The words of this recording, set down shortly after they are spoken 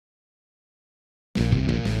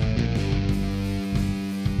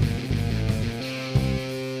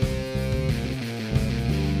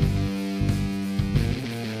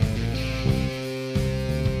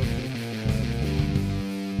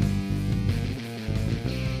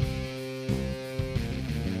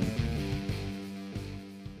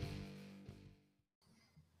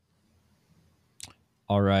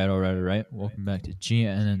All right. Welcome back to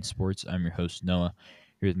GNN Sports. I'm your host, Noah.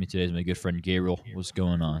 Here with me today is my good friend, Gabriel. What's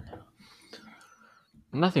going on?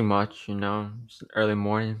 Nothing much, just early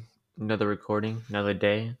morning, another recording, another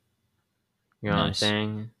day. You know what I'm Nice.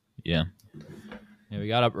 saying? Yeah. Yeah, we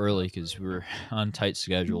got up early because we were on tight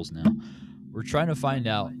schedules now. We're trying to find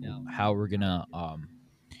out how we're going to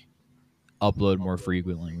upload more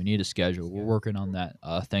frequently. We need a schedule. We're working on that.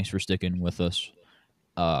 Thanks for sticking with us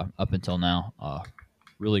up until now.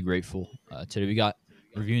 Really grateful. Today we got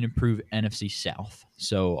review and improve NFC South.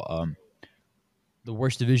 So, the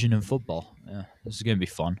worst division in football. This is going to be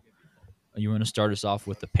fun. You want to start us off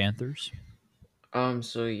with the Panthers?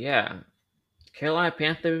 So yeah, Carolina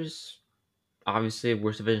Panthers, obviously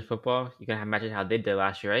worst division football. You can imagine how they did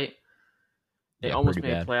last year, right? They Yeah, pretty almost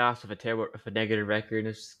made bad. playoffs with a negative record.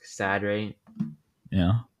 It's sad, right?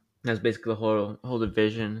 Yeah. That's basically the whole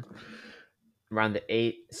division around the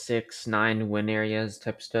 8, 6, 9 win areas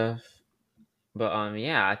type stuff. But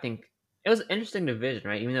yeah, I think it was an interesting division,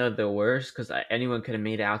 right? Even though they're worst, because anyone could have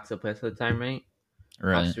made it out to the playoffs at the time, right?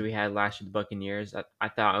 Right. Obviously, we had last year the Buccaneers. I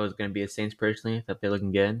thought it was going to be the Saints personally. I thought they're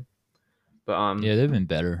looking good. But Yeah, they've been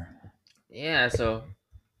better. yeah. So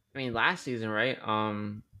I mean, last season, right?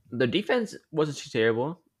 The defense wasn't too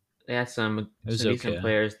terrible. They had some It was some decent okay.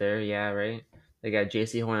 players there. Yeah, right. They got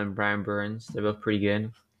J.C. Horn and Brian Burns. They're both pretty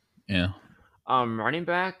good. Yeah. Running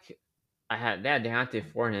back, they had Deontay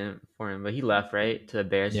for him, but he left right to the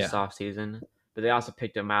Bears this Yeah. offseason. But they also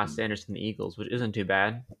picked up Miles Sanders from the Eagles, which isn't too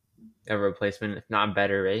bad. A replacement, if not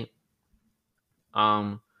better, right?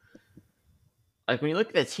 Um, like when you look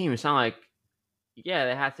at the team, it's not like yeah,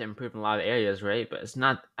 they had to improve in a lot of areas, right? But it's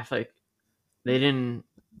not. I feel like they didn't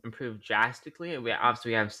improve drastically. We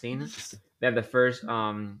have seen they have the first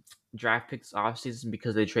draft picks offseason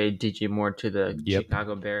because they traded DJ Moore to the Yep.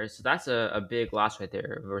 Chicago Bears. So that's a big loss right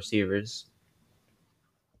there of receivers.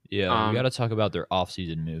 Yeah. We got Um, to talk about their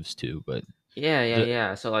offseason moves too, but the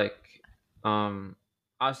yeah. So like, um,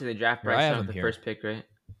 obviously they draft here I Bryce have Young them with the here. first pick, right?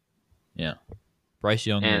 Yeah. Bryce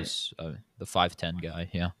Young And was the 5'10" guy.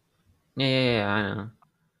 Yeah. yeah. I know.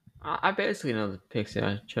 I basically know the picks.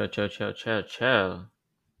 Yeah, chill.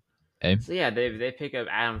 Hey, So yeah, they pick up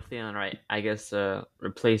Adam Thielen, right? I guess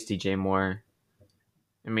replace DJ Moore.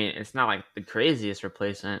 I mean, it's not like the craziest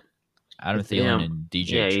replacement. Adam With Thielen him, and DJ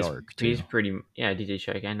yeah, Chark he's too. pretty. Yeah, DJ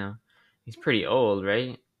Shark, I know. He's pretty old,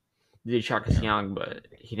 right? DJ Shark is Yeah. young, but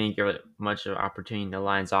he didn't get much of an opportunity. The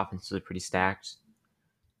Lions' offense is pretty stacked.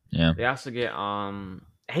 Yeah. They also get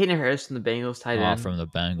Hayden Harris from the Bengals tight end. From the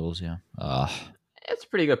Bengals. Yeah. It's a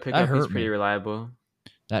pretty good That pickup. He's hurt pretty me. reliable.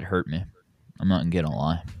 That hurt me. I'm not gonna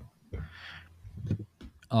lie.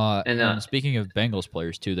 And And speaking of Bengals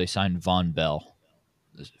players too, they signed Von Bell,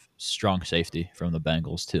 this strong safety from the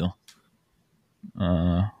Bengals too.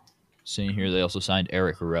 Seeing here, they also signed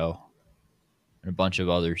Eric Rowe and a bunch of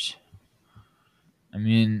others. I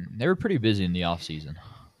mean, they were pretty busy in the offseason,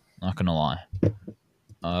 not going to lie.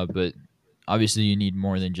 But obviously, you need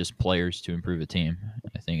more than just players to improve a team.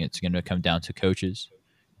 I think it's going to come down to coaches.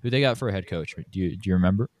 Who they got for a head coach? Do you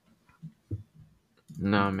remember?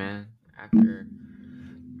 no, man. After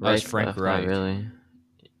That was Reich Frank left, not Reich. really.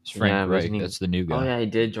 It's Frank Yeah, wasn't Reich. he? That's the new Oh guy. yeah, he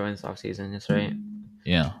did join this offseason. That's right.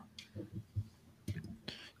 Yeah.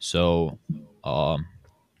 So, um,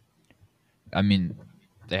 I mean,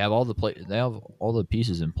 they have all the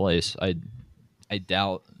pieces in place. I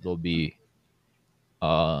doubt they'll be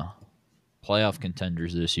uh playoff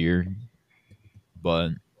contenders this year, but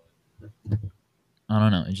I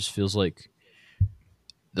don't know. It just feels like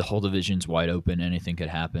the whole division's wide open. Anything could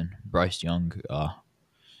happen. Bryce Young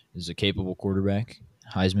is a capable quarterback,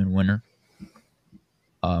 Heisman winner.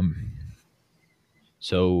 Um,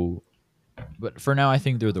 so, but for now, I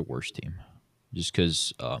think they're the worst team, just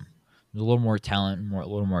because there's a little more talent, a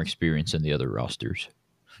little more experience in the other rosters.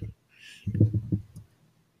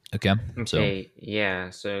 Okay, so Okay, yeah.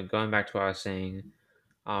 So going back to what I was saying,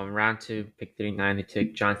 round two, pick 39, they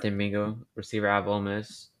took Jonathan Mingo, receiver out of Ole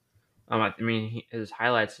Miss. I mean, his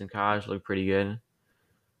highlights in college look pretty good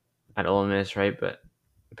at Ole Miss, right? But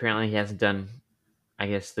apparently he hasn't done, I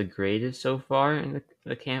guess, the greatest so far in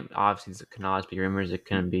the camp. Obviously, it can always be rumors. It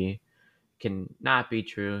can not be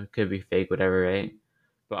true. It could be fake, whatever, right?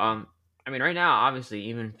 But I mean, right now, obviously,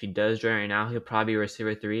 even if he does join right now, he'll probably be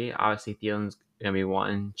receiver three. Obviously, Thielen's gonna be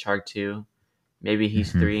one, Chark two, maybe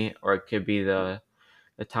he's mhm, three, or it could be the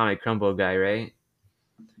Tommy Crumble guy, right?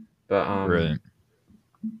 But right,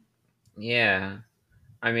 yeah.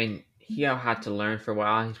 I mean, he'll have to learn for a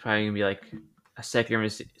while. He's probably gonna be like a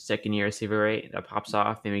second year receiver, right? That pops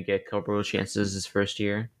off, maybe get a couple of chances his first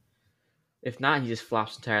year. If not, he just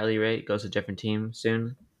flops entirely, right? Goes to a different team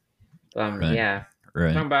soon. right, Yeah.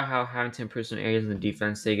 Right. Talking about how having to improve some areas in the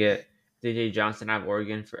defense, they get DJ Johnson out of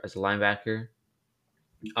Oregon for as a linebacker.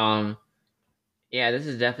 Um, yeah, this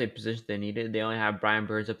is definitely a position they needed. They only have Brian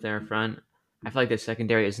Burns up there in front. I feel like the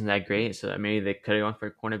secondary isn't that great, so maybe they could have gone for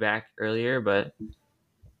a cornerback earlier. But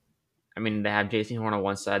I mean, they have Jason Horn on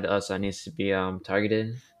one side, the other side needs to be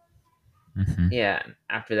targeted. Hmm. Yeah,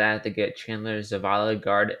 after that, they get Chandler Zavala,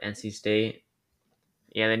 guard at NC State.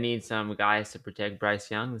 Yeah, they need some guys to protect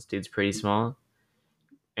Bryce Young. This dude's pretty small.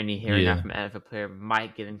 And you hearing that Yeah, from an NFL player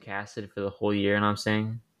might get him casted for the whole year, you know what I'm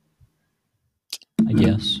saying? I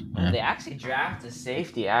guess. And Yeah. they actually draft a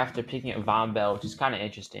safety after picking up Von Bell, which is kind of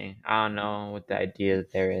interesting. I don't know what the idea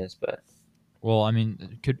there is, but Well, I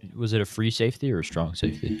mean, was it a free safety or a strong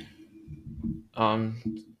safety? um,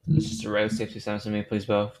 it's just a regular safety sounds to me. Please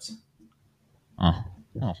both. Oh,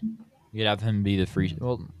 well, you could have him be the free.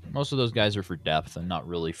 Well, most of those guys are for depth and not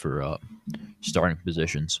really for starting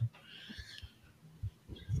positions.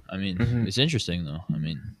 I mean, Mm-hmm. it's interesting though. I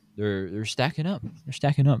mean, they're stacking up. They're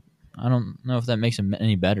stacking up. I don't know if that makes them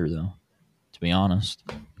any better though. To be honest.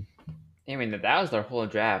 I mean, that was their whole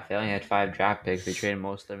draft. They only had 5 draft picks. They traded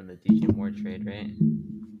most of them in the DJ Moore trade, right?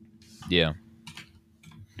 Yeah.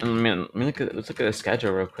 I mean, let's look at the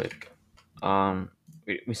schedule real quick.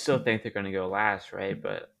 We still think they're going to go last, right?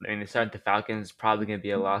 But I mean, they start the Falcons, probably going to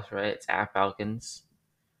be a loss, right? It's at Falcons.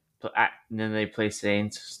 And then they play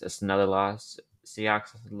Saints. That's another loss.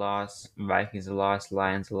 Seahawks is a loss. Vikings a loss.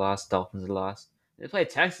 Lions a loss. Dolphins a loss. They play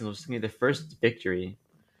Texans, which is going to be the first victory.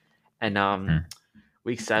 And Hmm.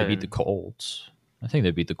 week They beat the 7. Colts. I think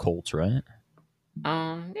they beat the Colts, right?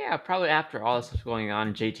 Yeah, probably after all this stuff going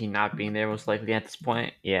on, JT not being there most likely at this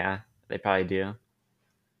point. Yeah, they probably do.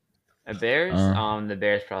 Uh, The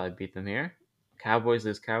Bears probably beat them here. Cowboys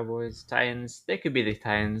is Cowboys. Titans, they could be the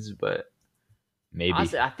Titans, but maybe.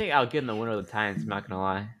 honestly, I think I'll give them the winner of the Titans. I'm not gonna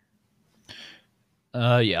lie.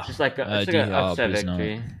 Yeah. It's like an D Hop upset is not.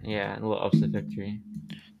 victory. Yeah, a little upset victory.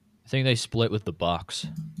 I think they split with the Bucks.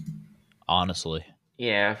 Honestly.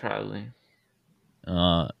 Yeah, probably.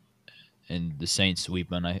 Uh, and the Saints sweep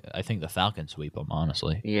them. I think the Falcons sweep them.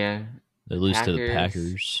 Honestly, Yeah, they the lose to the Packers.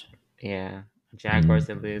 Packers. Yeah, Mm, Jaguars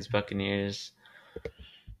they lose. Buccaneers.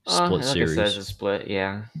 split Like I said, it's series. a split.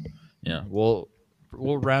 Yeah. Yeah, we'll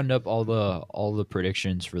round up all the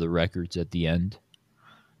predictions for the records at the end.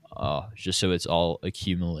 Just so it's all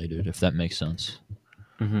accumulated, if that makes sense.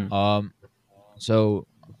 Mm-hmm. Um, so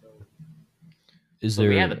is But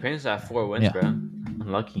we had the there? Panthers have 4 wins, Yeah, bro.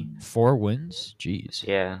 Unlucky. 4 wins. Jeez,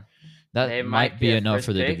 Yeah, that they might might be get enough for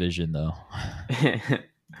first the pick. division, though.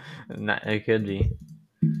 Not, it could be.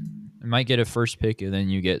 It might get a first pick, and then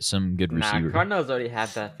you get some good Nah, receiver. Cardinals already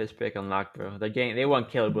have that first pick unlocked, bro. They want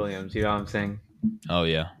Caleb Williams. You know what I'm saying? Oh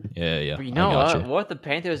yeah, yeah, yeah. But you I know got what? you. What if the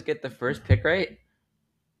Panthers get the first pick right?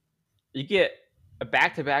 You get a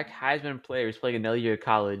back-to-back Heisman player who's playing another year of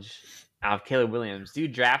college out of Caleb Williams. Do you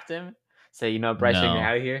draft him? Say, Bryce Young, you're No,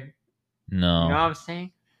 out of here. You know no. what I'm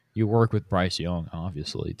saying? You work with Bryce Young,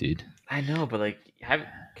 obviously, dude. I know, but like, have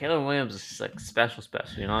Caleb Williams is like special,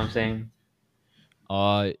 special. You know what I'm saying?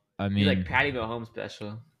 I He's like mean, Patty Mahomes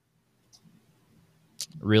special.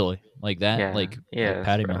 really, like that, Yeah, like yes,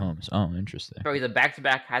 Patty bro. Mahomes. Oh, interesting. Bro, he's a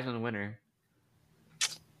back-to-back Heisman winner.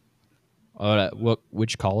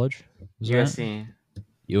 Which college was that? USC.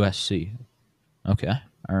 USC. Okay,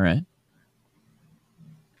 all right.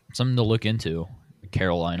 Something to look into.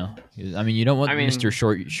 Carolina. I mean, you don't I want Mister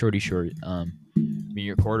mean, Shorty Short. Be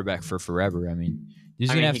your quarterback for forever. I mean, he's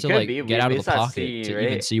gonna have he to could be. like get out of We the saw pocket C, to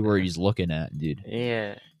even right? see where he's looking at, dude.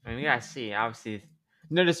 Yeah. I mean, we gotta see. Obviously,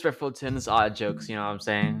 no disrespectful to this odd jokes. You know what I'm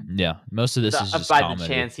saying? Yeah, most of this is If just by the comedy.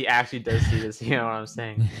 chance he actually does see this, you know what I'm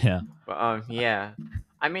saying? Yeah, But yeah.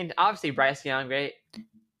 I mean, obviously Bryce Young, right?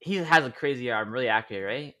 He has a crazy arm, really accurate,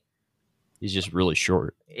 right? he's just really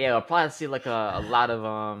short. Yeah, we'll probably see like a lot of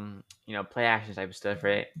play action type of stuff,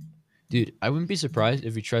 right? Dude, I wouldn't be surprised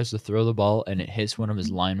if he tries to throw the ball and it hits one of his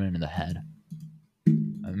linemen in the head.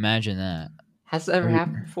 Imagine that. Has that ever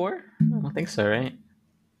happened before? I don't think so, right?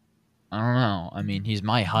 I don't know. I mean, he's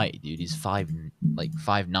my height, dude. He's 5'9",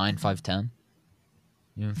 5'10",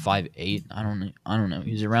 even 5'8". I don't know.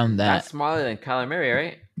 He's around That's that. smaller than Kyler Murray,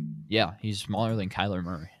 right? Yeah, he's smaller than Kyler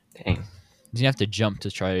Murray. Dang. He's gonna have to jump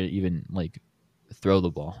to try to even throw the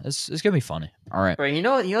ball. It's gonna be funny. All right. Bro, you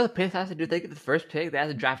know what? You know what the Panthers have to do? They get the first pick. They have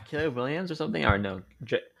to draft Caleb Williams or something, or no?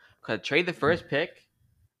 Trade the first pick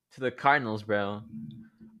to the Cardinals, bro,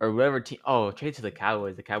 or whatever team. Oh, trade to the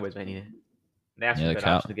Cowboys. The Cowboys might need it. That's Yeah, a the good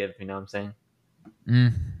cow. option to give. You know what I'm saying?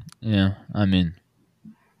 Mm, yeah. I mean,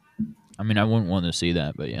 I wouldn't want to see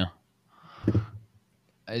that, but yeah,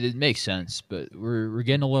 it makes sense. But we're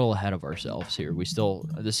getting a little ahead of ourselves here.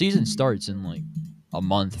 The season starts in like a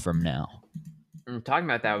month from now. Talking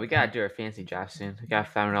about that, we gotta do our fancy draft soon. We gotta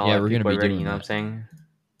find all Yeah, our we're gonna people be already. You doing know what I'm that. saying?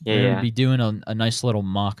 Yeah, We're gonna yeah. be doing a nice little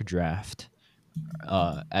mock draft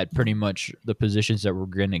at pretty much the positions that we're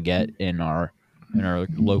gonna get in our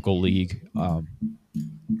local league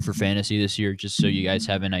for fantasy this year, just so you guys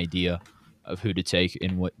have an idea of who to take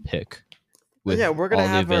in what pick Yeah, with we're gonna all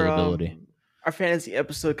the have availability. our fantasy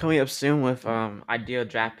episode coming up soon with ideal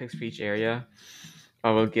draft picks for each area.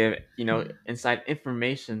 We'll give inside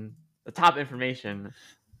information, the top information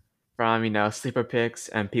from sleeper picks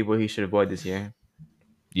and people he should avoid this year.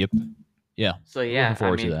 Yep. Yeah. So We're looking yeah, I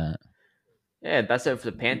forward to mean, that. yeah, that's it for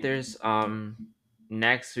the Panthers.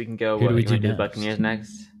 Next we can go. Who do What we you do want to do? The next? Buccaneers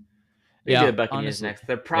next. We can do Yeah, the Buccaneers honestly. next.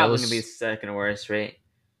 They're Yeah, probably gonna be let's second worst, right?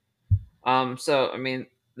 So I mean,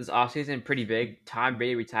 this offseason pretty big. Tom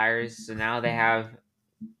Brady retires, so now they have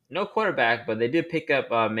no quarterback, but they did pick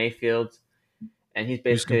up Mayfield, and he's who's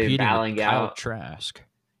basically competing with battling Kyle out. Trask.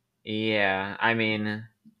 Yeah, I mean,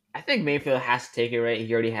 I think Mayfield has to take it, right?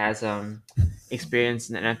 He already has experience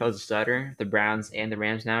in the NFL as a starter, the Browns and the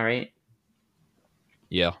Rams now, right?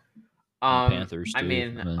 Yeah. And Panthers I too.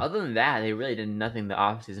 mean, I mean, other than that, they really did nothing the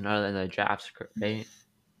offseason other than the drafts, right?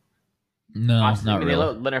 no, Obviously, I not mean, they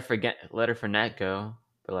really. let Leonard Fournette go,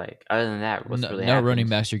 but like other than that, what's No, really no running happened?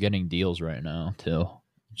 backs are getting deals right now too.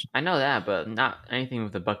 I know that, but not anything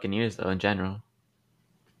with the Buccaneers though in general.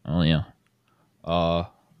 Oh yeah. Uh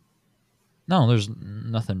no, there's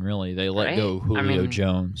nothing really. They let Right? go I Julio mean,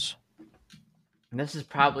 Jones. this is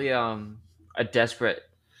probably a desperate,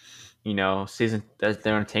 season that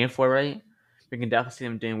they're tanking for, right? We can definitely see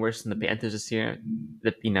them doing worse than the Panthers this year.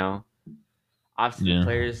 Obviously the Yeah.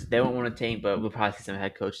 players they won't want to tank, but we'll probably see some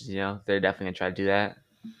head coaches. They're definitely gonna try to do that.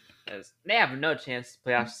 'Cause they have no chance to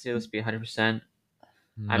playoffs this year. Let's be 100%.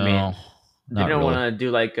 I No, mean, they not don't really. want to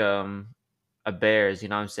do like a Bears. You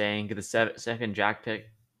know what I'm saying? Get the second draft pick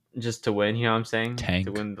just to win. You know what I'm saying? To Tank.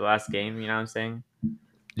 win the last game. You know what I'm saying?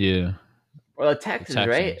 Yeah. Or the The Texans,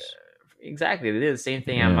 right? Texans. Exactly. They did the same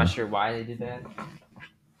thing. I'm not Yeah. sure why they did that.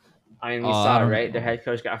 I mean, we I saw it, don't right? Their know. head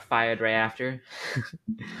coach got fired right after.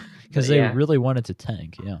 Because But they yeah, really wanted to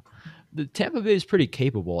tank. Yeah. The Tampa Bay is pretty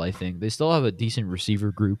capable, I think. They still have a decent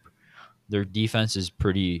receiver group. Their defense is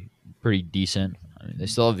pretty decent. I mean, they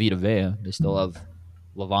still have Vita Vea. They still have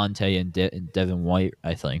Levante and Devin White,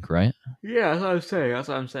 I think, right? yeah, that's what I'm saying. That's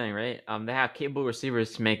what I'm saying, right? They have capable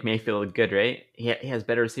receivers to make Mayfield look good, right? He has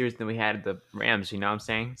better receivers than we had at the Rams. You know what I'm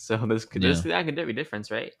saying? So this Yeah. that could be a difference,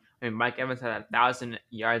 right? I mean, Mike Evans had 1,000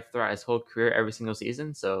 yards throughout his whole career every single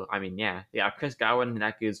season. So I mean, yeah, Chris Godwin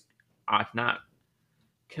that is not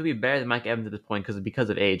could be better than Mike Evans at this point because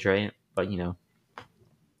of age, right? But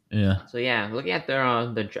Yeah. so yeah, looking at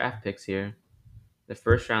their draft picks here, the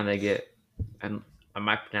first round they get, and I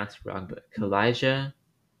might pronounce it wrong, but Kalijah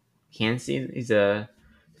Cansey, he's a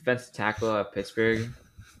defensive tackle at Pittsburgh.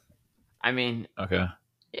 I mean, Okay.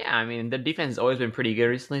 yeah, I mean, the defense has always been pretty good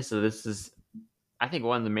recently, so this is, I think,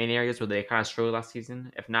 one of the main areas where they kind of struggled last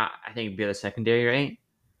season. If not, I think it'd be the secondary, right?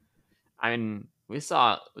 I mean, we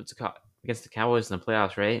saw what's it called against the Cowboys in the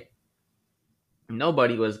playoffs, right?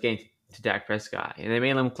 Nobody was getting to Dak Prescott, and they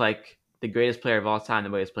made him look like the greatest player of all time. The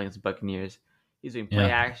way he's playing against the Buccaneers, he's doing play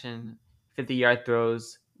Yeah. action, 50-yard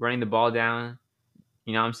throws, running the ball down.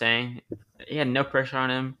 You know what I'm saying? He had no pressure on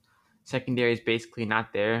him. Secondary is basically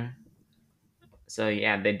not there. So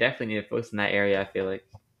yeah, they definitely need to focus in that area. I feel like.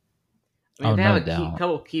 I mean, Oh, they have no a doubt.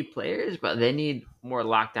 couple key players, but they need more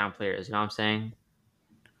lockdown players. You know what I'm saying?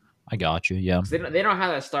 I got you. Yeah. Because they don't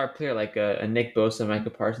have that star player like a Nick Bosa,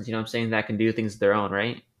 Michael Parsons. You know what I'm saying? That can do things of their own,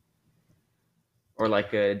 right? Or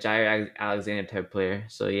like a Jair Alexander type player.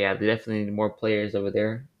 So yeah, they definitely need more players over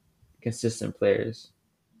there, consistent players.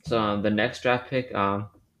 So the next draft pick,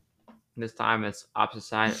 this time it's opposite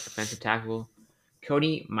side offensive tackle,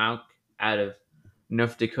 Cody Mauch out of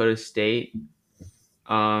North Dakota State.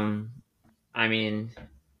 Um, I mean,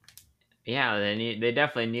 yeah, they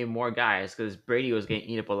definitely need more guys because Brady was getting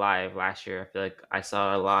eat up alive last year. I feel like I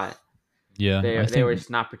saw a lot. Yeah. I They were think, just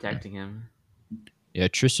not protecting him. yeah,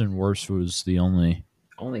 Tristan Wirfs was the only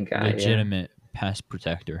Only guy, yeah. legitimate pass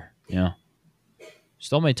protector. Yeah.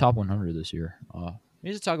 Still made top 100 this year. We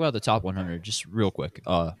need to talk about the top 100 just real quick.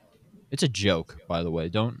 It's a joke, by the way.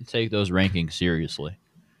 Don't take those rankings seriously.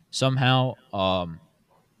 Somehow,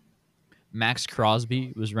 Max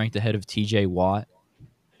Crosby was ranked ahead of T.J. Watt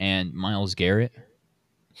and Miles Garrett,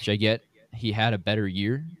 which I get he had a better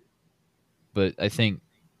year, but I think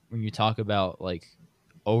when you talk about like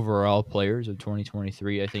overall players of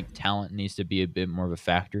 2023, I think talent needs to be a bit more of a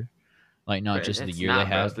factor. Like not But just the it's year they not,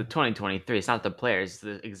 bro. It's had. the 2023. It's not the players. It's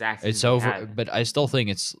the exact season It's they over, had. but I still think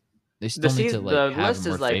it's they The still need to season, like the have list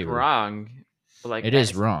more is like favor. wrong. But like It is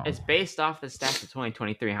it's wrong. based off the stats of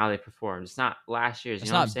 2023 how they performed. It's not last year's. You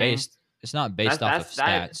It's know what I'm not saying? based. It's not based off of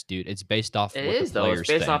That stats, dude. It's based off it what the is though. It's players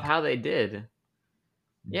based off think, how they did. dude.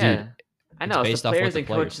 Yeah, I It's know. It's the based off what players the and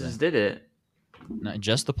players coaches think, did it. not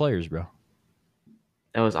just the players, bro.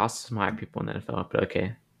 It was also smart people in the NFL. But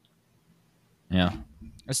okay. Yeah,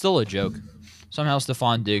 it's still a joke. Somehow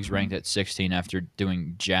Stephon Diggs ranked at 16 after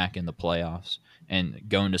doing jack in the playoffs and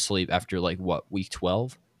going to sleep after like what, week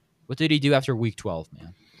 12? What did he do after week 12,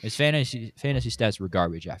 man? His fantasy stats were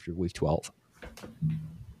garbage after week 12.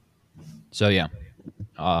 So yeah,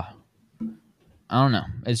 uh, I don't know.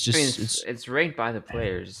 It's I mean, just it's it's ranked by the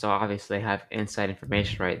players, so obviously they have inside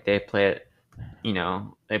information, right? They play it,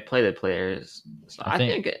 they play the players. So I I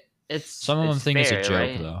think think some of them it's think it's a fair, joke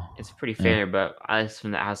right? though. It's pretty Yeah, fair, but I just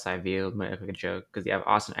from the outside view, it might look like a joke because you have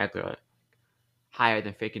Austin Eckler like, higher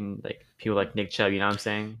than freaking like people like Nick Chubb. You know what I'm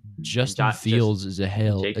saying? And Justin Fields and is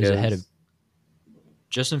ahead of Jacobs.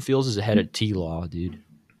 Justin Fields is ahead of T Law, dude.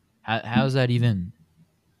 How's that even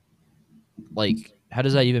like? How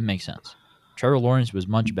does that even make sense? Trevor Lawrence was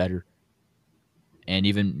much better and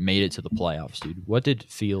even made it to the playoffs, dude. What did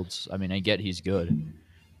Fields? I mean, I get he's good,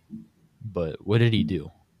 but what did he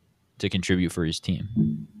do to contribute for his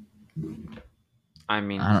team? I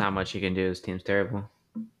mean, I there's don't. not much you can do. This team's terrible.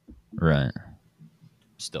 Right.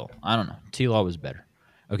 Still, I don't know. T Law was better.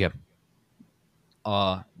 Okay.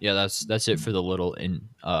 Yeah, that's it for the little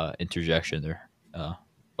interjection there.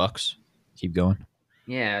 Bucks, keep going.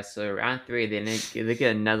 Yeah, so round three, they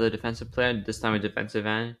get another defensive player, this time a defensive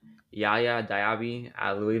end, Yaya Diaby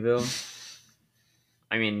at Louisville.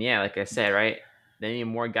 I mean, yeah, like I said, right? They need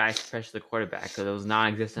more guys to pressure the quarterback because it was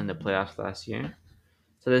non-existent in the playoffs last year.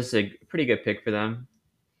 So this is a pretty good pick for them.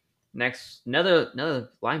 Next, another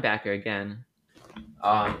linebacker again.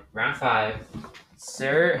 Round five,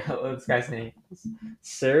 Sir. What's this guy's name?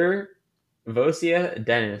 Sir Vosia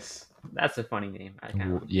Dennis. That's a funny name. I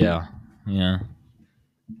kind of. Yeah, yeah.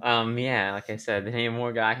 Yeah, like I said, they need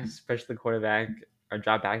more guys, push the quarterback or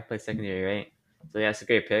drop back, play secondary, right? So yeah, it's a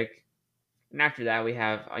great pick. And after that, we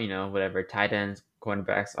have whatever tight ends,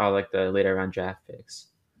 cornerbacks, all like the later round draft picks.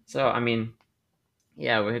 So I mean,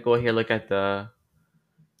 yeah, we go here look at the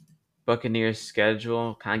Buccaneers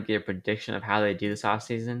schedule, kind of get a prediction of how they do this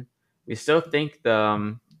offseason. We still think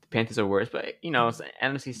the Panthers are worse, but it's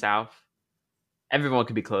NFC South. Everyone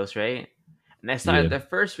could be close, right? And they Yeah. started their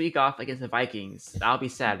first week off against the Vikings. That'll be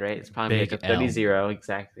sad, right? It's probably Big like a L. 30-0,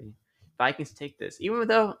 exactly. Vikings take this. Even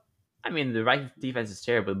though, I mean, the Vikings defense is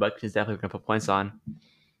terrible, the Buccaneers definitely going to put points on.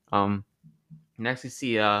 Next we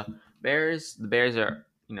see Bears. The Bears are,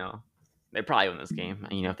 they probably win this game.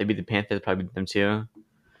 If they beat the Panthers, probably beat them too.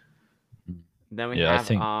 Then we Yeah, I have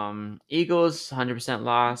think Eagles, 100%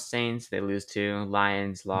 loss. Saints, they lose too.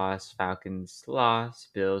 Lions, loss. Falcons, loss.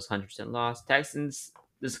 Bills, 100% loss. Texans,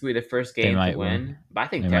 this could be the first they game to might win. win. But I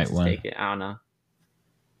think They might Texans win. take it. I don't know.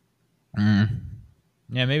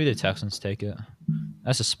 Yeah, maybe the Texans take it.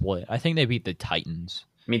 That's a split. I think they beat the Titans.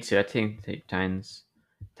 Me too. I think the Titans.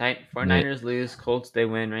 49ers They, lose. Colts, they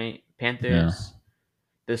win, right? yeah, Panthers,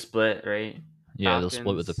 the split, right? yeah, they'll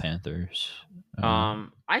split with the Falcons. Panthers.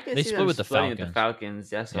 I can They see split them with the splitting with the Falcons. Falcons.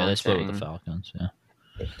 That's what Yeah, they I'm split with the saying. Falcons. Yeah,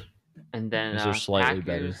 And then because they're slightly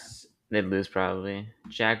better. Packers, they lose probably.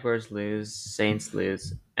 Jaguars lose. Saints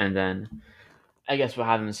lose. And then I guess we'll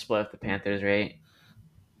have them split with the Panthers, right?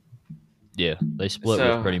 Yeah, they split with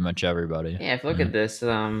So pretty much everybody. yeah, if you look at this,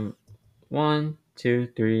 1, 2,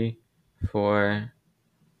 3, 4.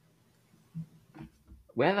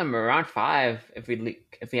 We have them around 5 if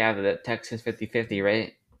we have the Texans 50-50, right?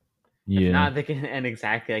 If Yeah, not, they can end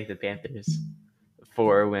exactly like the Panthers.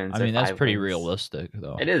 4 wins I or mean that's 5 pretty wins. realistic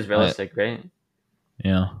though. It is realistic, right?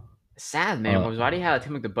 Yeah. Sad, man. Uh, Because why do you have a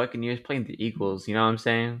team like the Buccaneers playing the Eagles? You know what I'm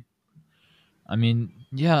saying? I mean,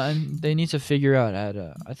 yeah, and they need to figure out how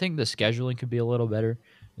to. I think the scheduling could be a little better.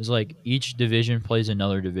 It's like each division plays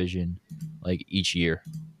another division, like each year.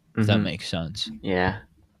 If that Mm-hmm. makes sense. Yeah.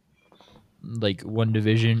 Like one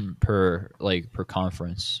division per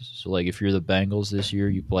conference. So like if you're the Bengals this year,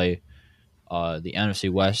 you play the NFC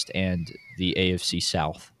West and the AFC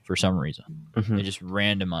South for some reason. Mm-hmm. They just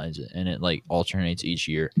randomize it and it like alternates each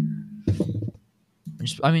year.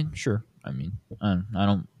 I mean, sure. I mean, I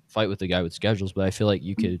don't fight with the guy with schedules, but I feel like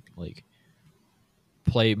you could like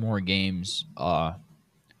play more games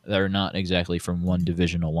that are not exactly from one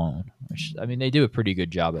division alone. Which, I mean, they do a pretty good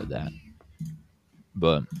job at that.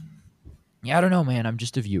 But yeah, I don't know, man. I'm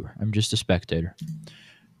just a viewer. I'm just a spectator.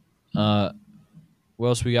 What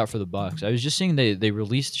else we got for the Bucks? I was just seeing they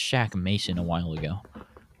released Shaq Mason a while ago,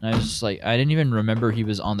 and I was just like, I didn't even remember he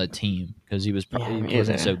was on the team because he was Yeah, he me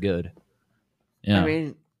wasn't either. so good. I Yeah,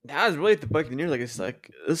 mean, that was really the Buccaneers. Like it's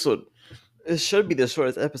like this should be the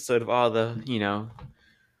shortest episode of all the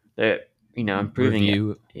the improving it.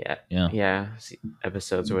 Review. Yeah, Yeah, yeah,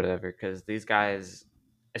 episodes or whatever. Because these guys,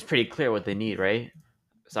 it's pretty clear what they need, right?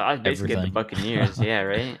 So I was basically at the everything. Buccaneers. Yeah,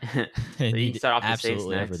 right. They So you can need start off the Saints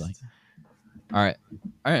absolutely everything. next. All right,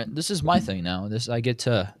 all right. This is my thing now. This I get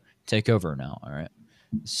to take over now. All right,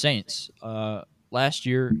 Saints. Last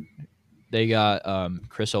year they got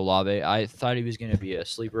Chris Olave. I thought he was going to be a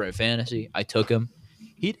sleeper in fantasy. I took him.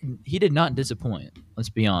 He did not disappoint. Let's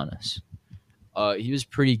be honest. He was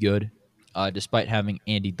pretty good, despite having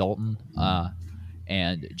Andy Dalton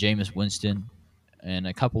and Jameis Winston and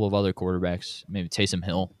a couple of other quarterbacks, maybe Taysom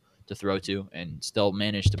Hill to throw to, and still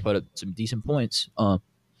managed to put up some decent points.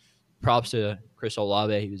 Props to Chris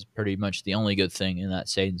Olave. He was pretty much the only good thing in that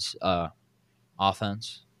Saints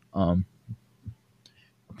offense.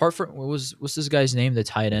 Apart from what's this guy's name, the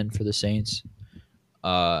tight end for the Saints?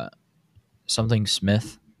 Uh, Something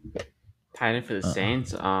Smith. Tight end for the Uh,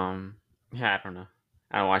 Saints. Yeah, I don't know.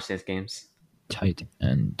 I don't watch these games. Tight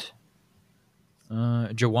end.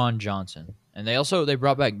 Jawan Johnson, and they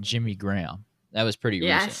brought back Jimmy Graham. That was pretty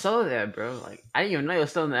Yeah, I recent. saw that, bro. Like, I didn't even know he was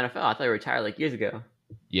still in the NFL. I thought he retired like years ago.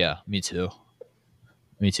 Yeah, me too.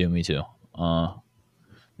 Me too. Me too.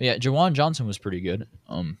 Yeah, Jawan Johnson was pretty good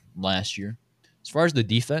last year. As far as the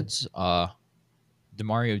defense,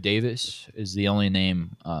 Demario Davis is the only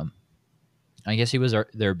name. I guess he was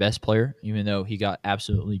their best player, even though he got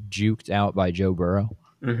absolutely juked out by Joe Burrow.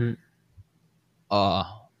 Mm-hmm. Uh,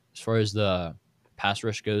 as far as the pass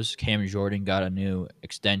rush goes, Cam Jordan got a new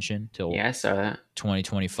extension till Yeah, I saw that. Shout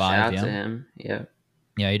 2025. out to Yeah, him. Yeah.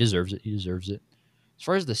 yeah, he deserves it. He deserves it. As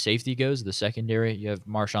far as the safety goes, the secondary, you have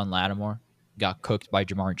Marshawn Lattimore, got cooked by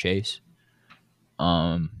Jamar Chase.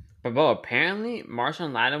 Um, But bro, apparently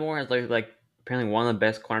Marshawn Lattimore is like apparently one of the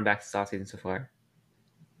best cornerbacks this offseason so far.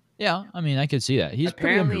 yeah, I mean, I could see that. He's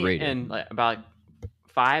pretty Apparently, underrated. in like about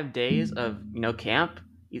 5 days of camp,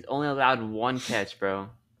 he's only allowed one catch, bro.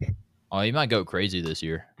 Oh, he might go crazy this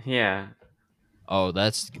year. Yeah, Oh,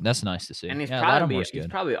 that's nice to see. and Yeah, Lattimore's he's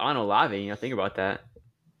good. probably on Olave. Think about that.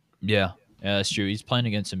 Yeah, yeah, that's true. He's playing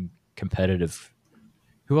against some competitive.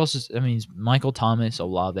 Who else is? I mean, he's Michael Thomas,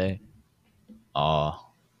 Olave. Uh,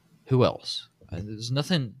 who else? There's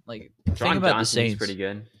nothing like. Think John about the Johnson, he's pretty Saints.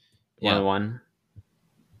 good. One Yeah, on I one.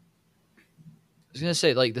 was gonna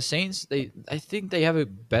say like the Saints. I think they have a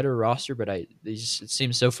better roster, but it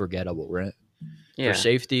seems so forgettable, right? For Yeah.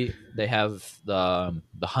 safety, they have the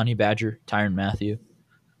Honey Badger, Tyron Matthew.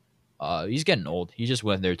 He's getting old. He just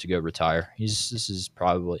went there to go retire. This is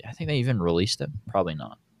probably. I think they even released him. Probably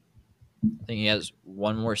not. I think he has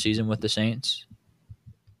one more season with the Saints.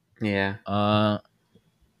 Yeah. Uh,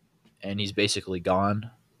 and he's basically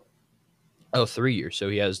gone. Oh, 3 years. So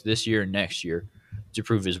he has this year and next year to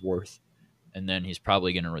prove his worth, and then he's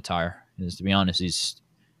probably going to retire. Because to be honest,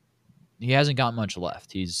 he hasn't got much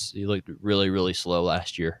left. He looked really slow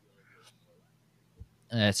last year,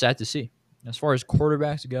 and it's sad to see. As far as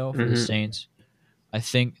quarterbacks go for the Mm-hmm. Saints, I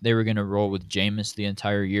think they were going to roll with Jameis the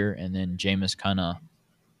entire year, and then Jameis kind of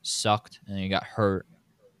sucked, and he got hurt,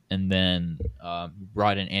 and then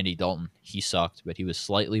brought in Andy Dalton. He sucked, but he was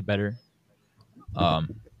slightly better. Um,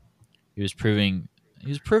 he was proving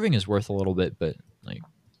his worth a little bit, but like,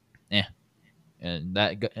 eh. And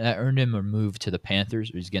that earned him a move to the Panthers.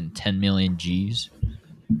 He's getting 10 million G's.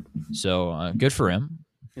 So good for him.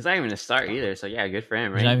 He's not even gonna start either. So yeah, good for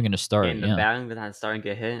him, He's not right? even going to start. Getting the Yeah, batting, but not starting to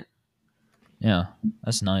get hit. yeah,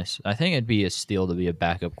 that's nice. I think it'd be a steal to be a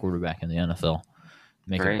backup quarterback in the NFL.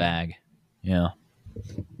 Make a Right. bag. Yeah.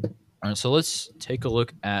 All right, so let's take a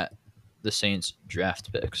look at the Saints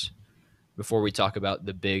draft picks before we talk about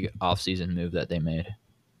the big offseason move that they made.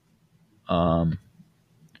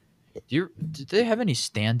 Did they have any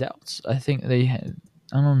standouts? I think they had.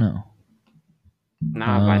 I don't know.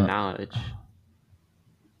 Not by knowledge.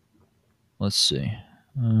 Let's see.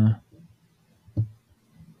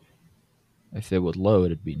 If it would load,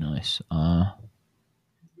 it'd be nice.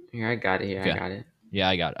 Here, I got it. Here, Okay. I got it. Yeah,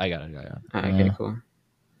 I got it. Okay, cool.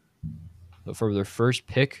 But for their first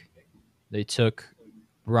pick, they took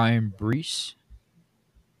Brian Brees.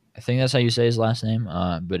 I think that's how you say his last name.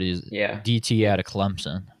 But he's Yeah. DT out of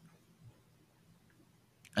Clemson.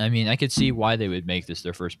 I mean, I could see why they would make this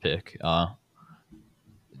their first pick.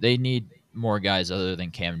 They need more guys other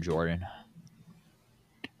than Cam Jordan.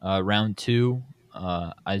 Round 2,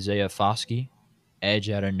 Isaiah Foskey, edge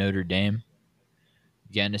out of Notre Dame.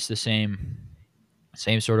 Again, it's the same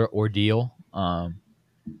sort of ordeal.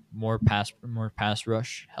 More pass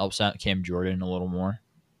rush helps out Cam Jordan a little more.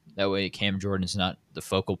 That way, Cam Jordan's not the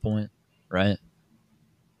focal point, right?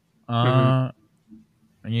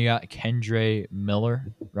 Mm-hmm. And you got Kendre Miller,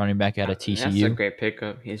 running back out of That's a TCU. great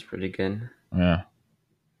pickup. He's pretty good. Yeah,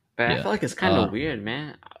 But I yeah, feel like it's kind of weird,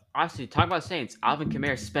 man. Honestly, talk about Saints. Alvin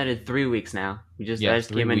Kamara suspended 3 weeks now. I yeah. just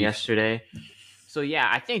Three came in weeks. yesterday. So yeah,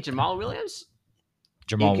 I think Jamal Williams. It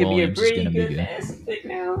Jamal could be a Williams is pretty gonna be good good. fantasy pick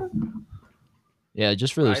now. Yeah,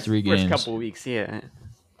 just for Well, those it's three first games. couple weeks, yeah.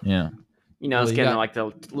 Yeah. It's Well, you getting to got like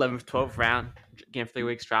the 11th, 12th round. Game 3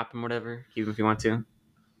 weeks, drop him, whatever. Keep him if you want to.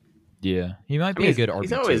 yeah. He might I be mean, a good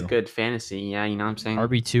he's RB always two. good fantasy. Yeah, you know what I'm saying.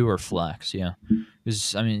 RB2 or flex, yeah.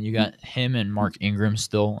 Because I mean, you got him and Mark Ingram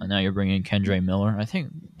still, and now you're bringing Kendre Miller. I think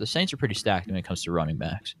the Saints are pretty stacked when it comes to running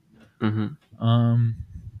backs. Mm-hmm. Um,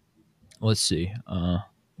 let's see.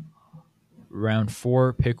 Round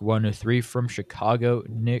 4, pick 103 from Chicago,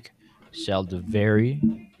 Nick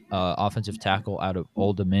Saldiveri, offensive tackle out of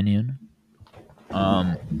Old Dominion.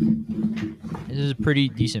 This is a pretty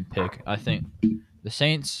decent pick. I think the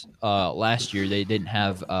Saints last year they didn't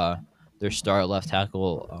have their star left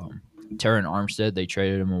tackle Terran Armstead. They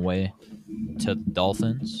traded him away to the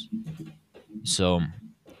Dolphins. So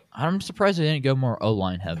I'm surprised they didn't go more O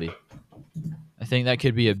line heavy. I think that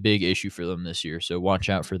could be a big issue for them this year. So watch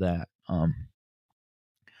out for that.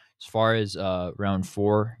 As far as round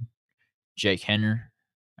 4, Jake Henner.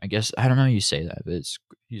 I guess I don't know how you say that, but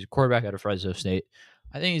he's a quarterback out of Fresno State.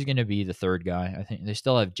 I think he's going to be the third guy. I think they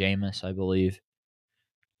still have Jameis, I believe.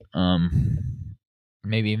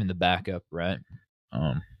 Maybe even the backup, right?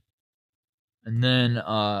 Um, and then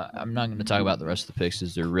I'm not going to talk about the rest of the picks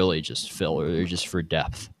because they're really just filler. They're just for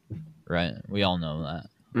depth, right? We all know that.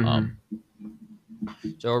 Mm-hmm.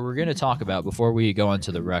 So we're going to talk about before we go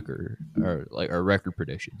into the record or like our record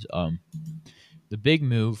predictions. The big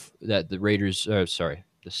move that the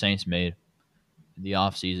Saints made in the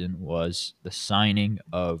offseason was the signing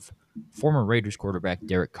of former Raiders quarterback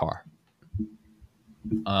Derek Carr.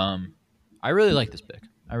 I really like this pick.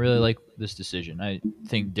 I really like this decision. I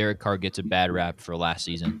think Derek Carr gets a bad rap for last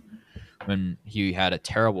season when he had a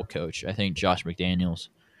terrible coach. I think Josh McDaniels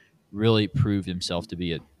really proved himself to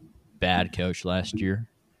be a bad coach last year.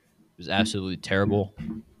 It was absolutely terrible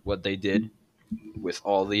what they did with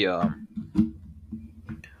all the.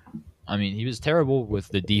 I mean, he was terrible with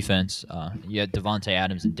the defense. You had Devontae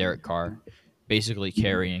Adams and Derek Carr basically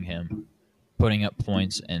carrying him, putting up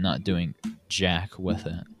points and not doing jack with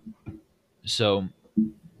it. So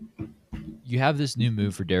you have this new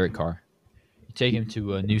move for Derek Carr. You take him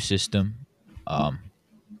to a new system. A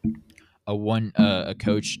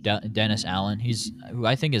coach Dennis Allen. He's who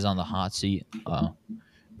I think is on the hot seat.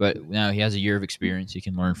 But now he has a year of experience. He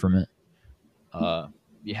can learn from it.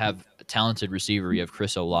 You have a talented receiver. You have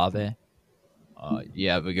Chris Olave. You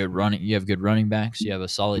have a good running. You have good running backs. You have a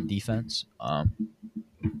solid defense.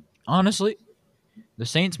 Honestly, the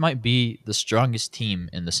Saints might be the strongest team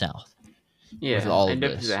in the South with Yeah, all I of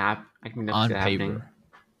definitely see that this I can definitely see on that happening. paper.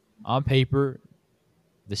 On paper,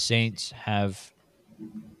 the Saints have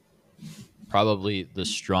probably the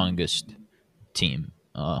strongest team.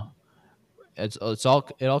 It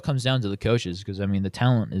all comes down to the coaches because I mean the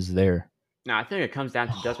talent is there No, I think it comes down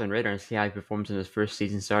to Desmond Ritter and see how he performs in his first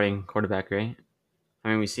season starting quarterback, right? I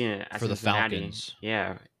mean, we've seen it at for the Cincinnati. Falcons.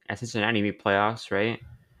 Yeah, at Cincinnati, we playoffs, right?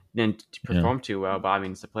 Didn't Yeah. perform too well, but I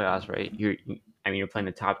mean, it's the playoffs, right? I mean, you're playing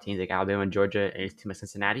the top teams like Alabama and Georgia, and it's team of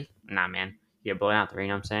Cincinnati. Nah, man, you get blown out there. You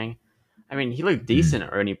know what I'm saying? I mean, he looked Mm.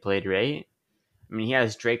 decent when he played, right? I mean, he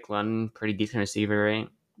has Drake London, pretty decent receiver, right?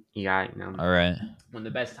 You got All right. one of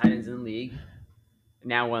the best tight ends in the league.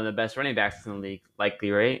 Now one of the best running backs in the league, likely,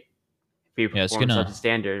 right? If he Yeah, it's performs up to gonna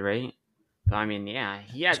standard, right? But I mean, yeah,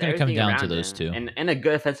 he it's has gonna come everything down to around those him, two. and a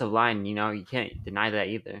good offensive line. You can't deny that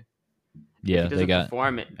either. If he Yeah, they doesn't got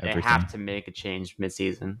perform, they have everything. to make a change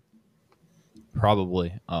midseason.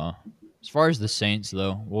 Probably. As far as the Saints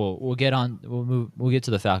though, we'll get on. We'll get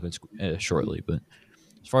to the Falcons shortly. But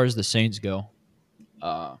as far as the Saints go,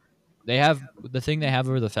 they have the thing they have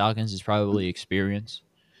over the Falcons is probably experience.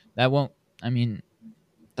 That won't. I mean,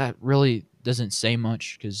 that really doesn't say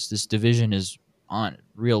much because this division is on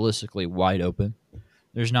realistically wide open.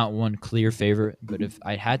 There's not one clear favorite, but if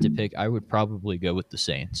I had to pick, I would probably go with the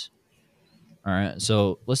Saints. All right,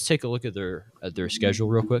 so let's take a look at their schedule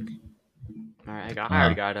real quick. All right, I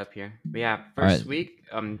already Uh, got it up here. But yeah, all right, first week,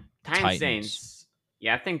 Titans Titans. Saints.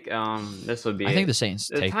 Yeah, I think this would be I think the it. Saints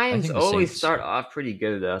The take. I Titans think the always Saints. start off pretty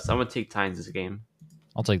good though, so I'm gonna take Titans this game.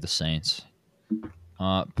 I'll take the Saints.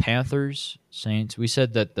 Panthers, Saints. We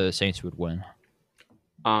said that the Saints would win.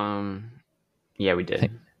 Um, yeah, we I think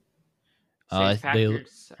did. Saints they.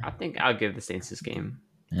 Packers. I think I'll give the Saints this game.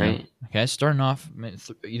 Yeah. Right? Okay, starting off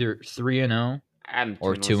either 3-0 I'm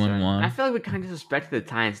or 2-1 two and start. I one. feel like we kind of disrespected the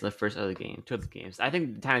Titans in the first other game, two of the games. I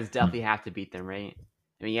think the Titans definitely have to beat them, right?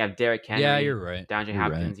 I mean, you have Derrick Yeah, Henry, you're right. DeAndre You're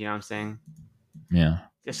right. Hopkins. You know what I'm saying? Yeah.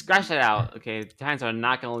 Just scratch that out. Okay, the Giants are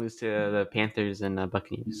not going to lose to the Panthers and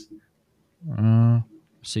Buccaneers. Uh,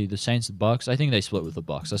 see the Saints, the Bucks. I think they split with the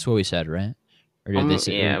Bucks. That's what we said, right? Or did they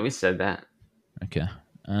say? Yeah, we said that. Okay.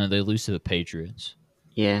 They lose to the Patriots.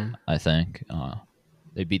 Yeah. I think.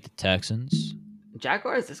 They beat the Texans.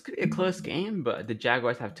 Jaguars, this could be a close game, but the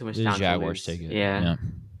Jaguars have too much The talent to Jaguars lose. take it. Yeah, Yeah.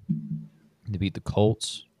 They beat the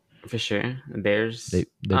Colts. for sure. The Bears. They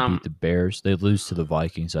beat the Bears. They lose to the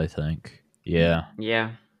Vikings. I think. Yeah.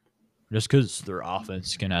 Yeah. Just because their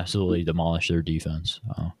offense can absolutely demolish their defense.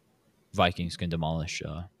 Vikings can demolish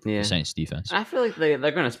the Yeah. Saints defense. I feel like they're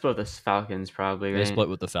going to split the Falcons probably, right? They split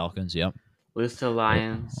with the Falcons. Yep. Lose to the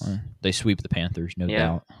Lions. They sweep the Panthers, no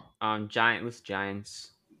Yeah. doubt.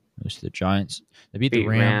 Giants. Lose to the Giants. They beat the Beat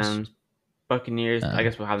Rams. Buccaneers. I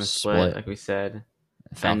guess we'll have them split, like we said.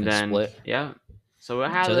 Falcons And then, split. yeah. So we'll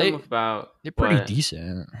have So them with about they're pretty what?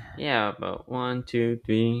 decent. Yeah, about 1, 2,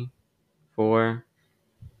 3, 4,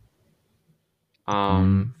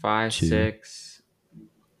 One, 5, two, 6.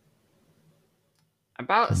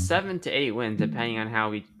 About 7 to 8 wins, depending on how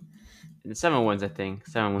we. 7 wins, I think.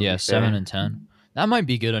 7 wins. Yeah, 7-10. That might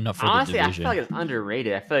be good enough for Honestly, the I division. feel like it's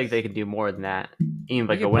underrated. I feel like they can do more than that. Even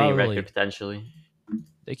like They a could winning probably- record potentially.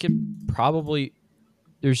 They could probably.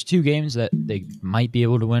 There's 2 games that they might be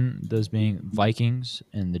able to win. Those being Vikings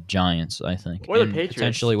and the Giants, I think, Or the and Patriots,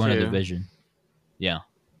 potentially win a too. division. Yeah.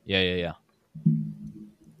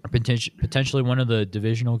 Potentially one of the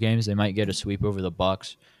divisional games. They might get a sweep over the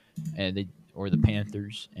Bucks, or the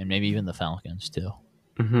Panthers, and maybe even the Falcons too.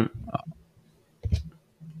 Mm-hmm.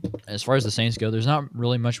 As far as the Saints go, there's not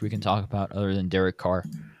really much we can talk about other than Derek Carr.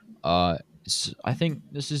 I think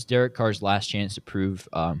this is Derek Carr's last chance to prove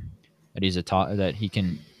that he's that he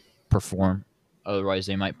can perform. Otherwise,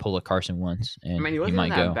 they might pull a Carson Wentz, and I mean, he he wasn't might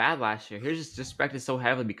that go. bad last year. He was just disrespected so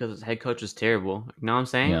heavily because his head coach was terrible. You know what I'm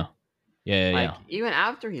saying? Yeah. Even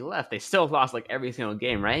after he left, they still lost like every single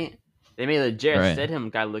game, right? They made the Jarrett Right.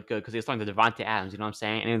 Stidham guy look good because he was talking to Devontae Adams. You know what I'm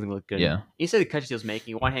saying? And he doesn't look good. Yeah. You said the catches he was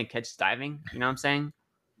making, one hand catches diving. You know what I'm saying?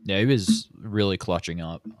 Yeah, he was really clutching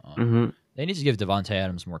up. Mm-hmm. They need to give Devontae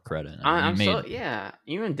Adams more credit.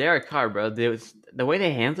 Even Derek Carr, bro. The way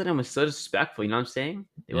they handled him was so disrespectful. You know what I'm saying?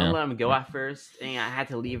 They wouldn't let him go at first, and I had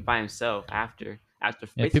to leave by himself after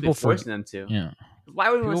basically people forcing them to. Yeah. Why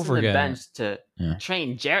would we want to People sit on the forget. bench to Yeah.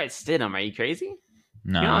 train Jarrett Stidham? Are you crazy?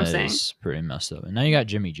 No, You know what I'm saying? it's pretty messed up. And now you got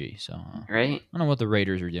Jimmy G. So Right? I don't know what the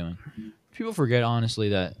Raiders are doing. People forget, honestly,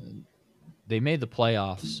 that they made the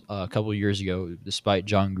playoffs a couple of years ago despite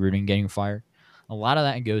John Gruden getting fired. A lot of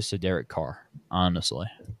that goes to Derek Carr, honestly.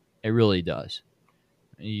 It really does.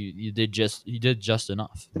 You did just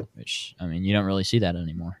enough, which, I mean, you don't really see that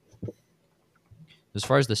anymore. As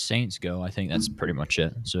far as the Saints go, I think that's pretty much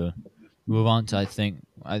it. So move on to, I think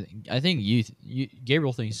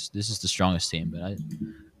Gabriel thinks this is the strongest team, but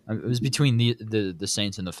it was between the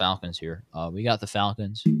Saints and the Falcons here. We got the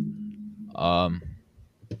Falcons.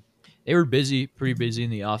 They were pretty busy in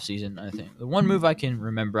the offseason, I think. The one move I can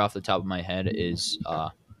remember off the top of my head is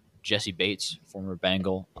Jesse Bates, former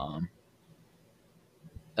Bengal.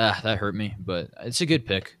 That hurt me, but it's a good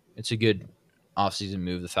pick. It's a good offseason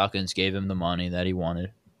move. The Falcons gave him the money that he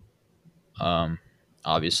wanted.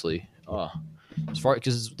 Obviously.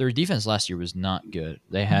 Because their defense last year was not good.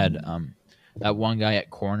 They had that one guy at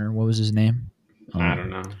corner. What was his name? I don't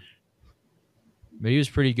know. But he was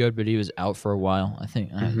pretty good, but he was out for a while. I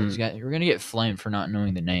think we're gonna get flamed for not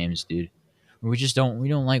knowing the names, dude. We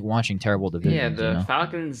don't like watching terrible divisions. Yeah, the you know?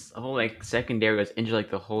 Falcons' whole secondary was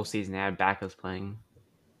injured the whole season. They had backups playing.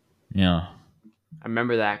 Yeah. I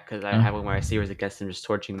remember that because I had one of my receivers against them, just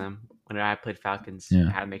torching them. When I played Falcons, Yeah.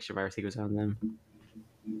 I had to make sure my receivers on them.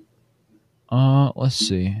 Let's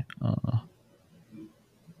see.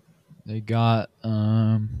 They got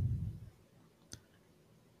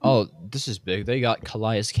Oh, this is big. They got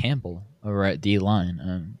Calais Campbell over at D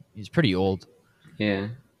line. He's pretty old. Yeah.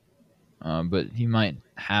 But he might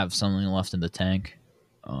have something left in the tank.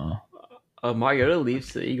 Mariota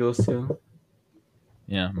leaves the Eagles too.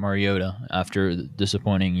 Yeah, Mariota after the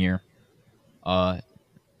disappointing year.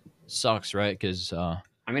 Sucks, right? Because I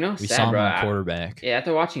mean, it was we sad, saw him bro. on quarterback. Yeah,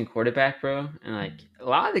 after watching quarterback, bro, and a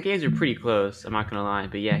lot of the games are pretty close. I'm not gonna lie,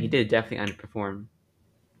 but yeah, he did definitely underperform.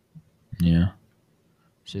 Yeah.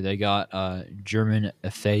 So they got German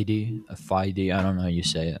Afidi, I don't know how you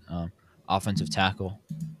say it. Offensive tackle,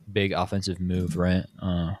 big offensive move, right?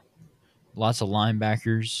 Lots of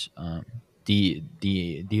linebackers, D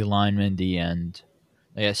lineman, D end.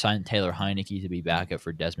 They assigned Taylor Heineke to be backup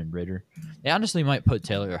for Desmond Ridder. They honestly might put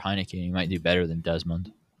Taylor Heineke, and he might do better than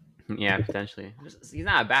Desmond. Yeah, potentially. He's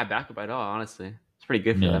not a bad backup at all, honestly. It's pretty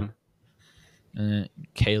good for Yeah. them. And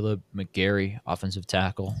Caleb McGarry, offensive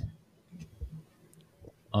tackle.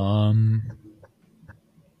 Um,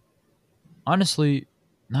 honestly,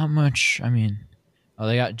 not much. I mean,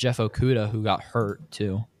 they got Jeff Okuda who got hurt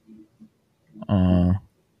too. Uh,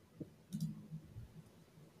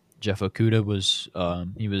 Jeff Okuda was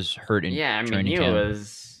he was hurt in Yeah, I mean, training he camp.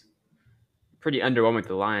 was pretty underwhelming with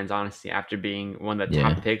the Lions, honestly, after being one of the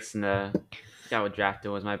Yeah, top picks in the, yeah, what draft it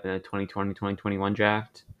was, might have been a 2020, 2021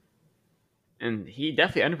 draft. And he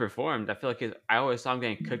definitely underperformed. I feel like I always saw him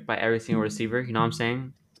getting cooked by every single receiver. You know what I'm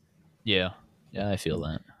saying? yeah, yeah. I feel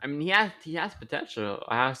that. I mean, he has potential.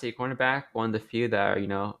 Ohio State cornerback, one of the few that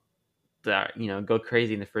are go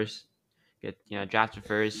crazy in the first, get drafted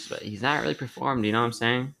first, but he's not really performed. You know what I'm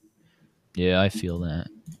saying? Yeah, I feel that.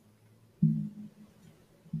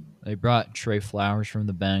 They brought Trey Flowers from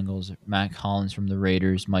the Bengals, Mac Hollins from the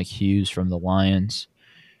Raiders, Mike Hughes from the Lions.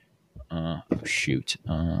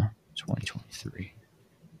 2023.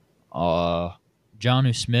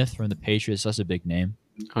 Jonnu Smith from the Patriots. That's a big name.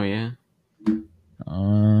 Oh yeah.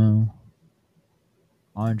 Uh,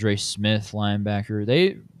 Andre Smith, linebacker.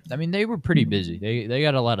 They were pretty busy. They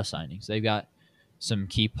got a lot of signings. They got some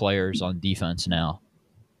key players on defense now.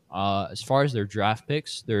 As far as their draft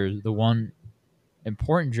picks, there's the one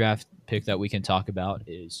important draft pick that we can talk about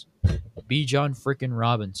is Bijan freaking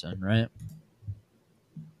Robinson, right?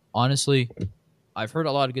 Honestly, I've heard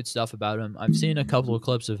a lot of good stuff about him. I've seen a couple of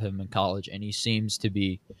clips of him in college, and he seems to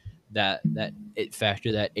be that it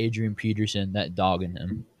factor, that Adrian Peterson, that dog in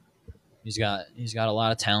him. He's got a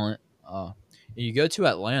lot of talent. You go to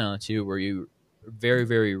Atlanta too, where you very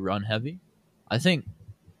very run heavy. I think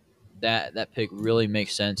that pick really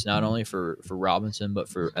makes sense not only for Robinson but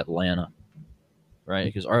for Atlanta, right?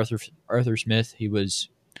 Because Arthur Smith, he was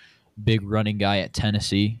big running guy at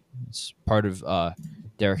Tennessee. It's part of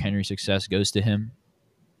Derrick Henry's success goes to him.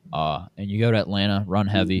 And you go to Atlanta, run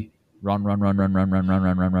heavy, run,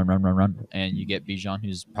 and you get Bijan,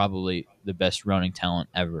 who's probably the best running talent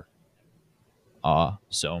ever.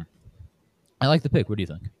 So I like the pick. What do you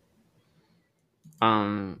think?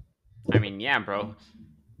 Um, I mean, yeah, bro.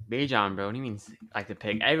 Bijan, bro. What do you mean like to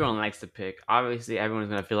pick? Everyone likes to pick. Obviously, everyone's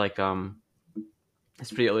gonna feel like it's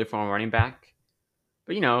pretty early for a running back.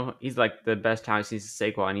 But he's like the best talent since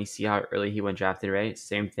Saquon, and you see how early he went drafted, right?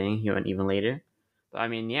 Same thing, he went even later. But I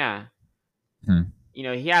mean, yeah, Hmm. he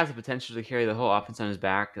has the potential to carry the whole offense on his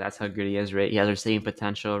back. That's how good he is, right? He has receiving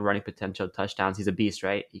potential, running potential, touchdowns. He's a beast,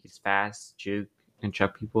 right? He gets fast, juke, and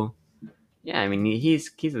chuck people. Yeah, I mean,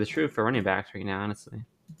 he's the truth for running backs right now, honestly.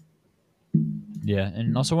 Yeah,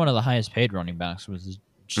 and also one of the highest paid running backs was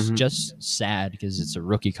Mm-hmm. just sad because it's a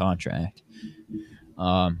rookie contract.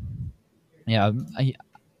 Um, yeah,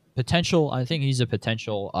 potential. I think he's a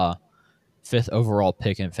potential fifth overall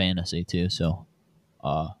pick in fantasy too. So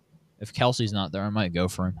uh, if Kelsey's not there, I might go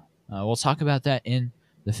for him. We'll talk about that in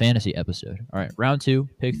the fantasy episode. All right, round 2,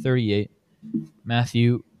 pick 38,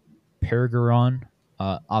 Matthew Pergeron,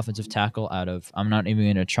 offensive tackle out of. I'm not even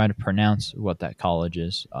going to try to pronounce what that college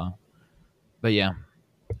is. But yeah,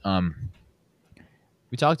 um,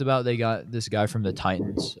 we talked about they got this guy from the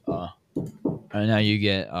Titans, and now you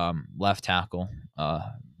get left tackle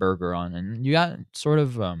Bergeron, and you got sort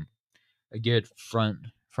of a good front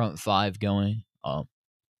five going. I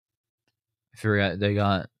forgot they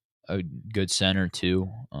got a good center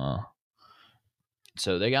too.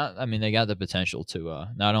 So they got the potential to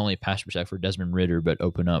not only pass protect for Desmond Ritter, but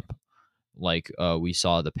open up like we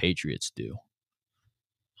saw the Patriots do.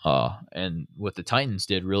 And what the Titans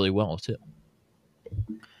did really well too.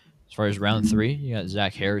 As far as round 3, you got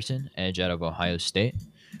Zach Harrison, edge out of Ohio State,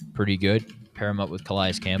 pretty good. Pair him up with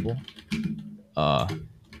Calais Campbell. Uh,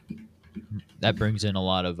 that brings in a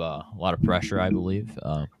lot of pressure, I believe.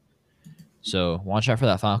 So watch out for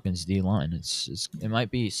that Falcons D line. It might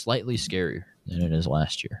be slightly scarier than it is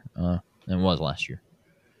last year. Than it was last year.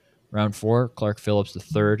 Round 4, Clark Phillips, the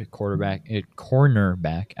third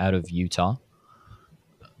cornerback out of Utah.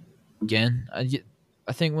 Again,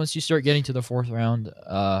 I think once you start getting to the 4th round,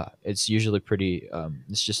 it's usually pretty.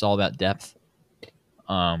 It's just all about depth.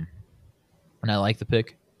 And I like the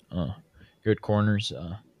pick. Good corners.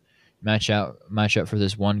 Match up for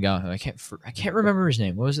this one guy who I can't remember his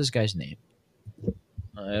name. What was this guy's name?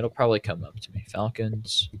 It'll probably come up to me.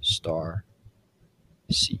 Falcons star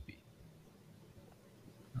CB.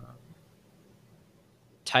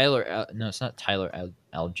 Tyler. No, it's not Tyler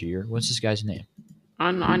Algier. What's this guy's name?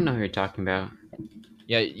 I know who you're talking about.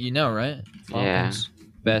 Yeah, you know, right? Yeah. Falcons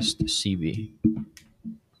best CB.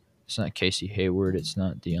 It's not Casey Hayward. It's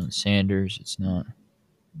not Deion Sanders. It's not.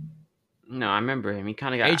 No, I remember him. He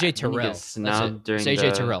kind of got. AJ Didn't he get Terrell. That's it. snubbed It's during AJ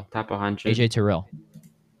the Terrell. top 100? AJ Terrell.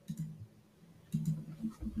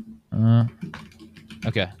 Uh,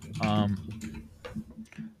 okay. All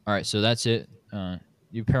right. So that's it.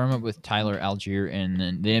 You pair him up with Tyler Algier, and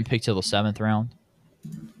then they didn't pick till the 7th round.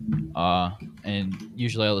 And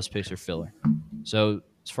usually all those picks are filler. So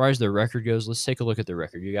as far as their record goes, let's take a look at their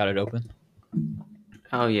record. You got it open?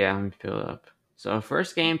 Oh yeah, let me fill it up. So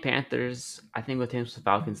first game Panthers. I think with him the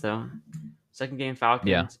Falcons though. Second game Yeah.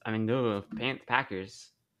 Falcons. I mean no Packers.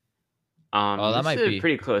 That This might is a be.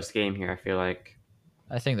 pretty close game here. I feel like.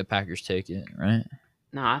 I think the Packers take it, right?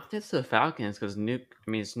 No, I think it's the Falcons because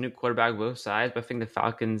it's new quarterback both sides, but I think the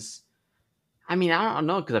Falcons. I mean, I don't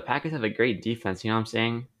know because the Packers have a great defense. You know what I'm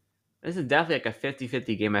saying? This is definitely like a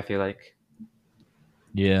 50-50 game. I feel like,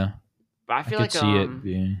 Yeah. but I I feel could like see it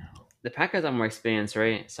being. the Packers are more experienced,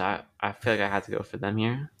 right? So I feel like I had to go for them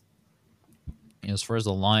here. As far as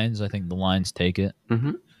the Lions, I think the Lions take it.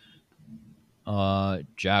 Mm-hmm.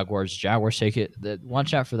 Jaguars take it.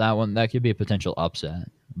 Watch out for that one. That could be a potential upset,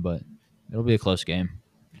 but it'll be a close game.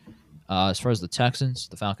 As far as the Texans,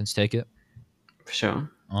 the Falcons take it. For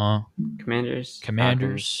sure. Uh, Commanders,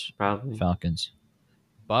 Commanders, Falcons, probably. Falcons,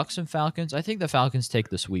 Bucks, and Falcons. I think the Falcons take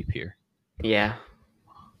the sweep here. Yeah.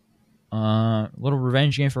 Little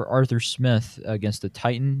revenge game for Arthur Smith against the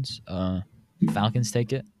Titans. Falcons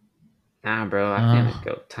take it. Nah, bro. I think I'd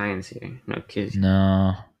go Titans here. No kids.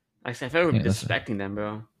 No. I said, I feel like we're disrespecting them,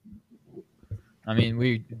 bro. I mean,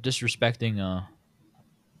 we're disrespecting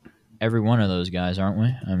every one of those guys, aren't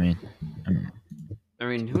we? I mean,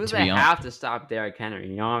 Who's to they be have to stop Derrick Henry?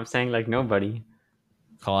 You know what I'm saying? Like nobody,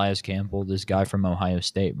 Calais Campbell, this guy from Ohio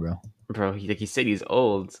State, bro. bro. He said he's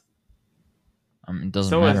old. It doesn't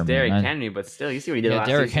So matter, is Derrick man. Henry, but still, you see what he did last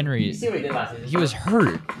Derrick season. Henry. You see what he did last season. He was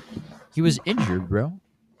hurt. He was injured, bro.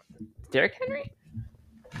 Derrick Henry.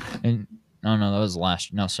 And no, that was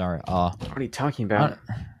last. No, sorry. What are you talking about?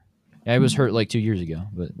 Yeah, he was hurt like 2 years ago,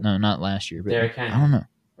 but no, not last year. But Derrick Henry. I don't know.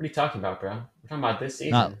 What are you talking about, bro? We're talking about this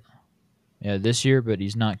season. This year, but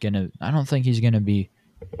he's not gonna. I don't think he's gonna be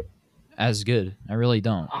as good. I really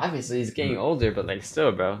don't. Obviously, he's getting older, but like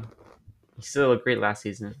still, bro, he still looked great last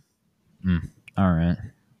season. All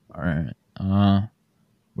right.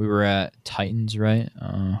 We were at Titans, right?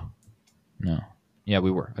 No. Yeah, we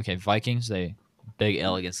were. Okay, Vikings. They big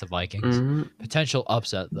L against the Vikings. Mm-hmm. Potential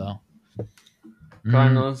upset though.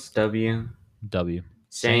 Cardinals W.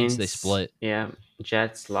 Saints they split. Yeah.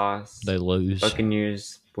 Jets lost. They lose.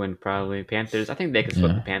 Buccaneers win probably. Panthers. I think they could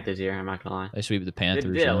split the Panthers here. I'm not gonna lie. They sweep the Panthers.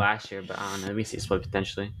 They did it last year, but I don't know. We see split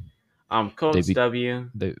potentially. Colts W.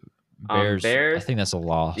 The Bears. I think that's a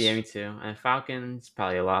loss. Yeah, me too. And Falcons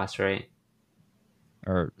probably a loss, right?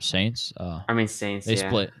 Or Saints. Saints. They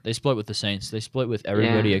split. They split with the Saints. They split with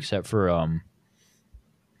everybody except for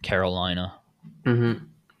Carolina. Mm-hmm.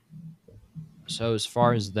 So as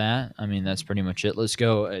far as that, I mean that's pretty much it. Let's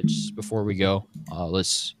go. Just before we go,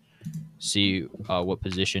 let's see what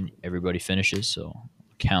position everybody finishes. So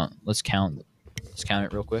Let's count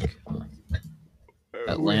it real quick.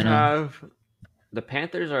 Atlanta. We have the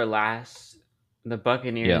Panthers are last. The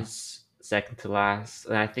Buccaneers second to last.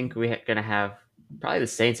 And I think we're gonna have probably the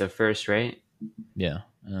Saints at first, right? Yeah.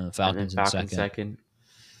 Falcons in second.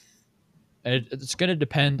 It's going to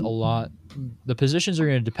depend a lot. The positions are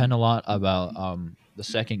going to depend a lot about the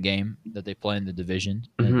second game that they play in the division,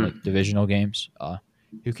 and like divisional games.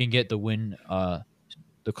 Who can get the win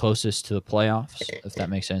the closest to the playoffs, if that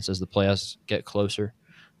makes sense, as the playoffs get closer.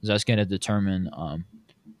 That's going to determine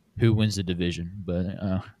who wins the division. But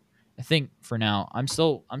I think for now, I'm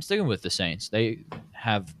sticking with the Saints. They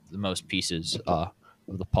have the most pieces of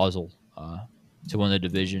the puzzle to win the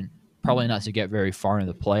division. Probably not to get very far in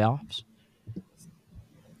the playoffs,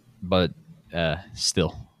 but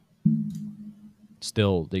still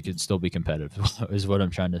they could still be competitive. Is what I'm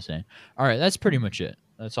trying to say. All right, that's pretty much it.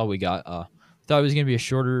 That's all we got. Thought it was going to be a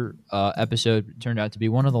shorter episode. It turned out to be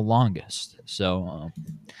one of the longest. So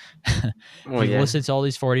if you listen to all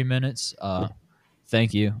these 40 minutes,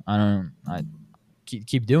 thank you. I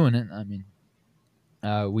keep doing it. I mean,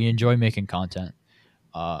 we enjoy making content.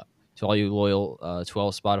 To all you loyal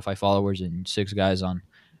 12 Spotify followers and 6 guys on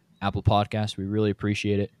Apple Podcasts, we really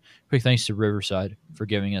appreciate it. Quick thanks to Riverside for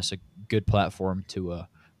giving us a good platform to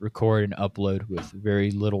record and upload with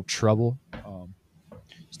very little trouble.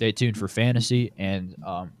 Stay tuned for fantasy, and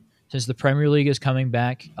since the Premier League is coming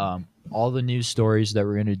back, all the news stories that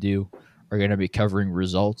we're going to do are going to be covering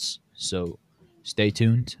results, so stay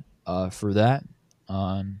tuned for that.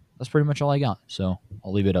 That's pretty much all I got, so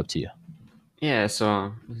I'll leave it up to you. Yeah,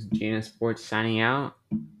 so this is Gina Sports signing out.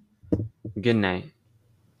 Good night.